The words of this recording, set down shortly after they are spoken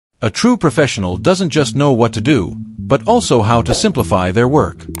A true professional doesn't just know what to do, but also how to simplify their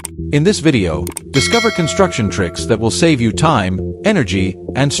work. In this video, discover construction tricks that will save you time, energy,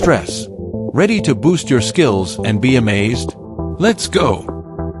 and stress. Ready to boost your skills and be amazed? Let's go!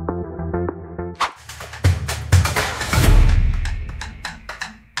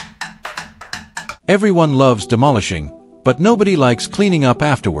 Everyone loves demolishing, but nobody likes cleaning up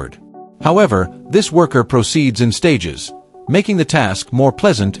afterward. However, this worker proceeds in stages, making the task more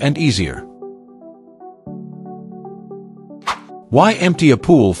pleasant and easier. Why empty a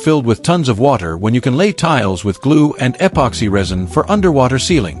pool filled with tons of water when you can lay tiles with glue and epoxy resin for underwater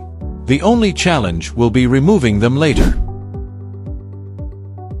sealing? The only challenge will be removing them later.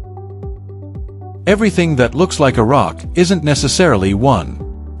 Everything that looks like a rock isn't necessarily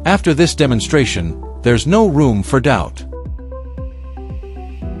one. After this demonstration, there's no room for doubt.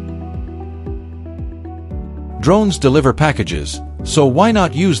 Drones deliver packages, so why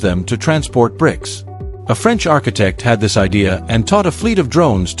not use them to transport bricks? A French architect had this idea and taught a fleet of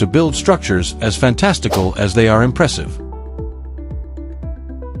drones to build structures as fantastical as they are impressive.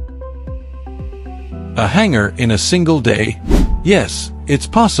 A hangar in a single day? Yes, it's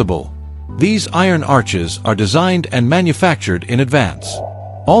possible. These iron arches are designed and manufactured in advance.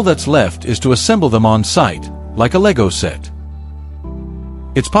 All that's left is to assemble them on site, like a Lego set.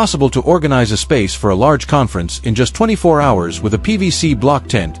 It's possible to organize a space for a large conference in just 24 hours with a PVC block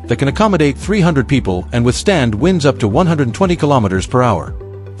tent that can accommodate 300 people and withstand winds up to 120 kilometers per hour.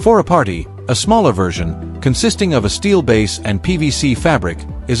 For a party, a smaller version, consisting of a steel base and PVC fabric,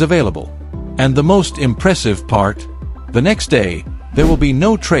 is available. And the most impressive part? The next day, there will be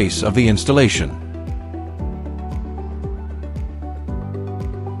no trace of the installation.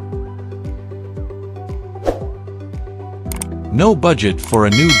 No budget for a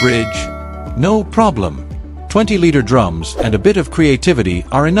new bridge? No problem. 20-liter drums and a bit of creativity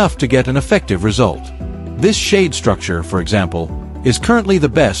are enough to get an effective result. This shade structure, for example, is currently the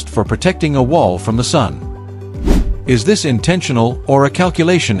best for protecting a wall from the sun. Is this intentional or a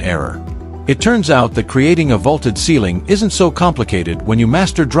calculation error? It turns out that creating a vaulted ceiling isn't so complicated when you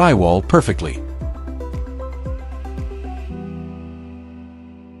master drywall perfectly.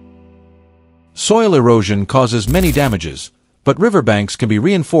 Soil erosion causes many damages, but riverbanks can be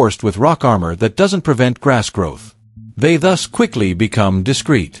reinforced with rock armor that doesn't prevent grass growth. They thus quickly become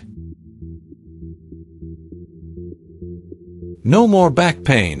discreet. No more back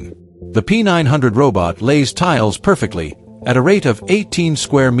pain. The P900 robot lays tiles perfectly, at a rate of 18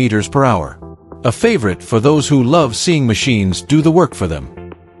 square meters per hour. A favorite for those who love seeing machines do the work for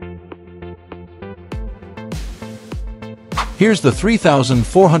them. Here's the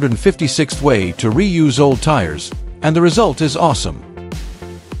 3,456th way to reuse old tires, and the result is awesome.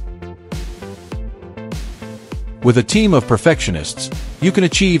 With a team of perfectionists, you can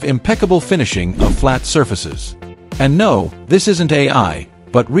achieve impeccable finishing of flat surfaces. And no, this isn't AI,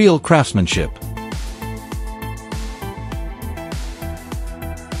 but real craftsmanship.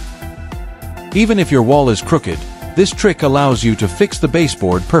 Even if your wall is crooked, this trick allows you to fix the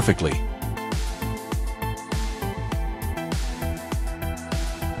baseboard perfectly.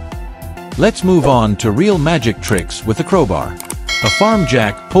 Let's move on to real magic tricks with a crowbar. A farm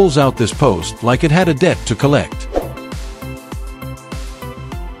jack pulls out this post like it had a debt to collect.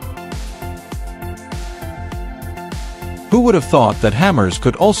 Who would have thought that hammers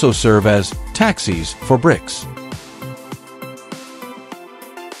could also serve as taxis for bricks?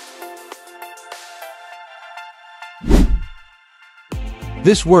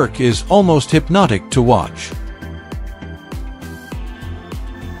 This work is almost hypnotic to watch.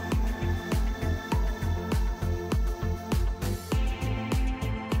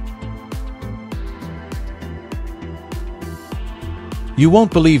 You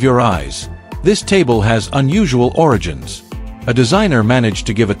won't believe your eyes. This table has unusual origins. A designer managed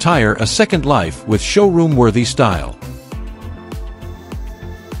to give a tire a second life with showroom-worthy style.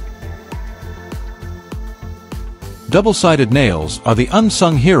 Double-sided nails are the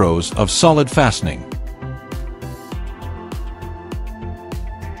unsung heroes of solid fastening.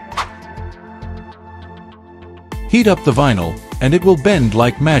 Heat up the vinyl, and it will bend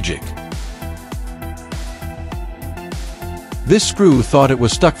like magic. This screw thought it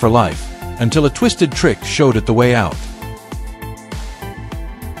was stuck for life, until a twisted trick showed it the way out.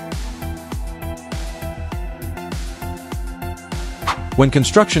 When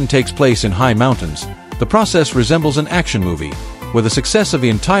construction takes place in high mountains, the process resembles an action movie, where the success of the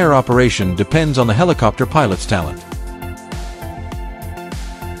entire operation depends on the helicopter pilot's talent.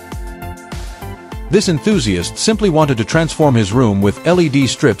 This enthusiast simply wanted to transform his room with LED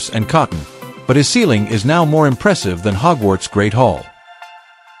strips and cotton, but his ceiling is now more impressive than Hogwarts' Great Hall.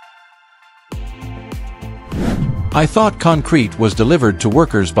 I thought concrete was delivered to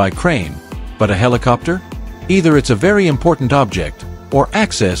workers by crane, but a helicopter? Either it's a very important object, or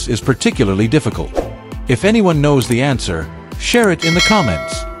access is particularly difficult. If anyone knows the answer, share it in the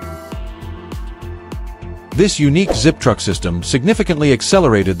comments. This unique zip truck system significantly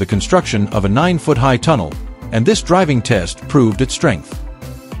accelerated the construction of a 9-foot-high tunnel, and this driving test proved its strength.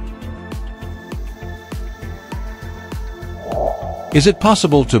 Is it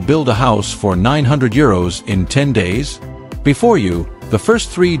possible to build a house for 900 euros in 10 days? Before you, the first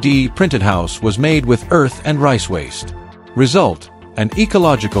 3D printed house was made with earth and rice waste. Result: an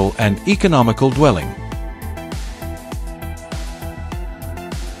ecological and economical dwelling.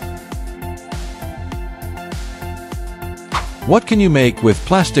 What can you make with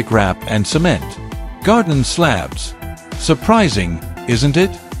plastic wrap and cement? Garden slabs. Surprising, isn't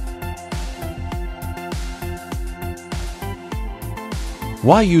it?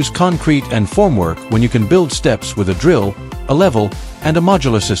 Why use concrete and formwork when you can build steps with a drill, a level, and a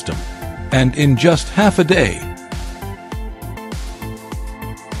modular system? And in just half a day.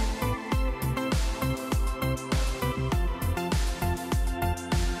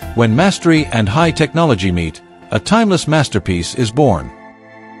 When mastery and high technology meet, a timeless masterpiece is born.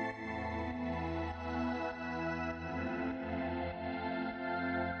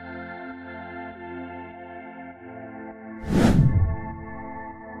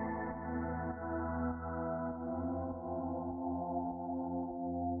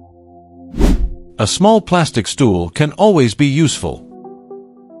 A small plastic stool can always be useful.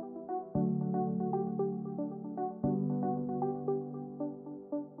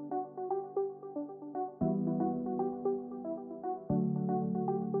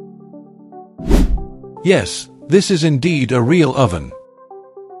 Yes, this is indeed a real oven.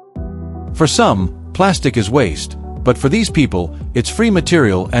 For some, plastic is waste, but for these people, it's free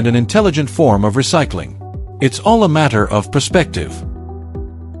material and an intelligent form of recycling. It's all a matter of perspective.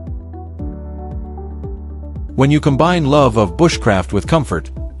 When you combine love of bushcraft with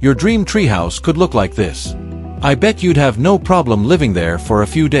comfort, your dream treehouse could look like this. I bet you'd have no problem living there for a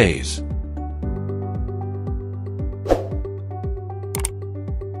few days.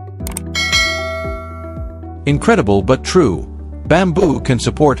 Incredible but true, bamboo can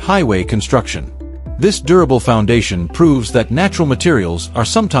support highway construction. This durable foundation proves that natural materials are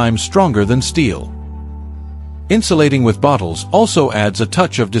sometimes stronger than steel. Insulating with bottles also adds a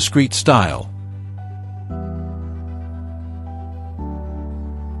touch of discreet style.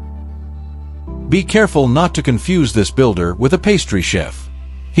 Be careful not to confuse this builder with a pastry chef.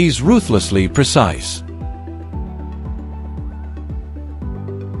 He's ruthlessly precise.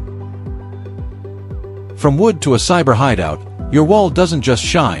 From wood to a cyber hideout, your wall doesn't just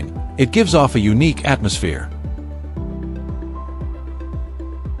shine, it gives off a unique atmosphere.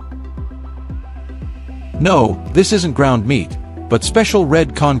 No, this isn't ground meat, but special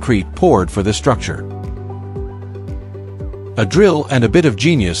red concrete poured for this structure. A drill and a bit of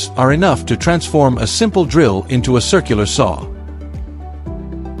genius are enough to transform a simple drill into a circular saw.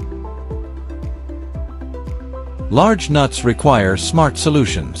 Large nuts require smart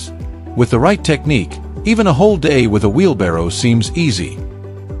solutions. With the right technique, even a whole day with a wheelbarrow seems easy.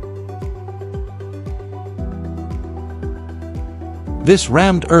 This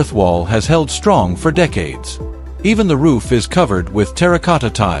rammed earth wall has held strong for decades. Even the roof is covered with terracotta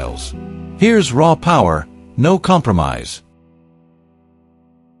tiles. Here's raw power, no compromise.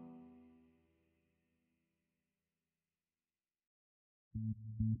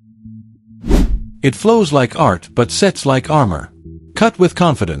 It flows like art but sets like armor. Cut with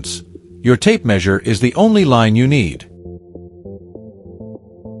confidence. Your tape measure is the only line you need.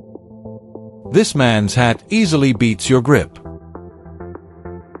 This man's hat easily beats your grip.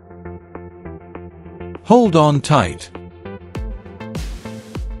 Hold on tight.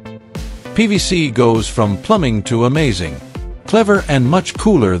 PVC goes from plumbing to amazing. Clever and much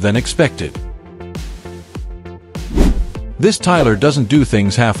cooler than expected. This tiler doesn't do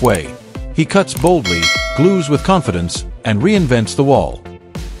things halfway. He cuts boldly, glues with confidence, and reinvents the wall.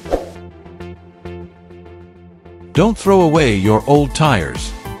 Don't throw away your old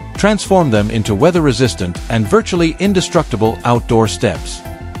tires. Transform them into weather-resistant and virtually indestructible outdoor steps.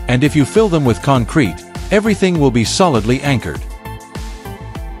 And if you fill them with concrete, everything will be solidly anchored.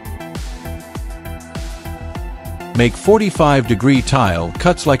 Make 45-degree tile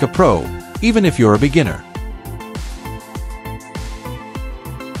cuts like a pro, even if you're a beginner.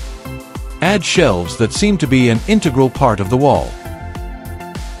 Add shelves that seem to be an integral part of the wall.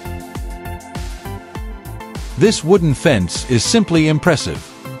 This wooden fence is simply impressive.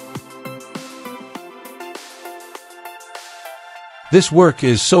 This work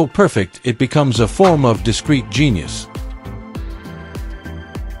is so perfect it becomes a form of discrete genius.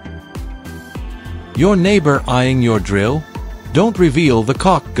 Your neighbor eyeing your drill? Don't reveal the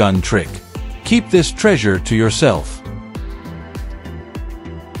caulk gun trick. Keep this treasure to yourself.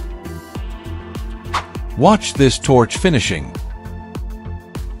 Watch this torch finishing.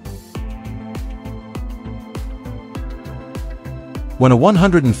 When a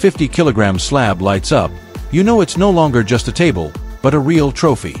 150 kilogram slab lights up, you know it's no longer just a table, but a real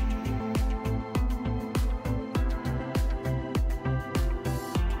trophy.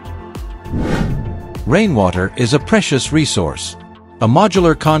 Rainwater is a precious resource. A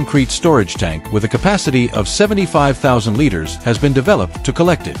modular concrete storage tank with a capacity of 75,000 liters has been developed to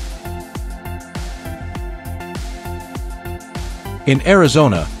collect it. In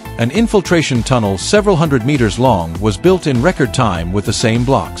Arizona, an infiltration tunnel several hundred meters long was built in record time with the same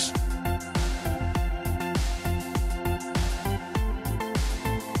blocks.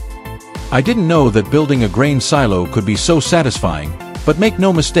 I didn't know that building a grain silo could be so satisfying, but make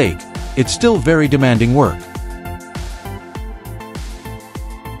no mistake, it's still very demanding work.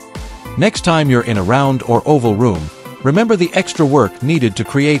 Next time you're in a round or oval room, remember the extra work needed to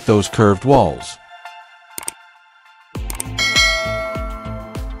create those curved walls.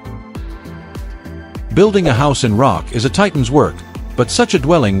 Building a house in rock is a titan's work, but such a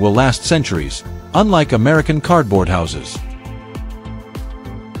dwelling will last centuries, unlike American cardboard houses.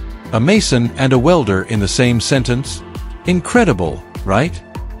 A mason and a welder in the same sentence? Incredible, right?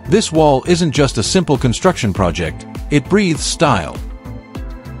 This wall isn't just a simple construction project, it breathes style.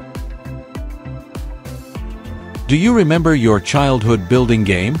 Do you remember your childhood building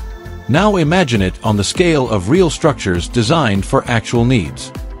game? Now imagine it on the scale of real structures designed for actual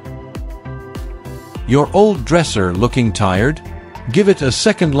needs. Your old dresser looking tired? Give it a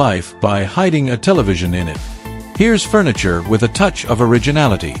second life by hiding a television in it. Here's furniture with a touch of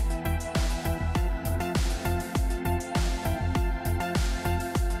originality.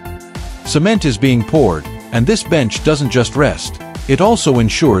 Cement is being poured, and this bench doesn't just rest, it also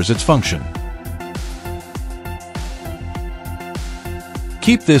ensures its function.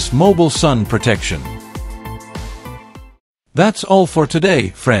 Keep this mobile sun protection. That's all for today,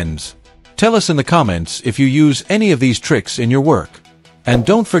 friends. Tell us in the comments if you use any of these tricks in your work. And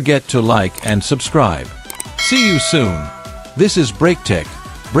don't forget to like and subscribe. See you soon. This is BreakTech,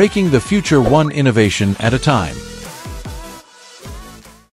 breaking the future one innovation at a time.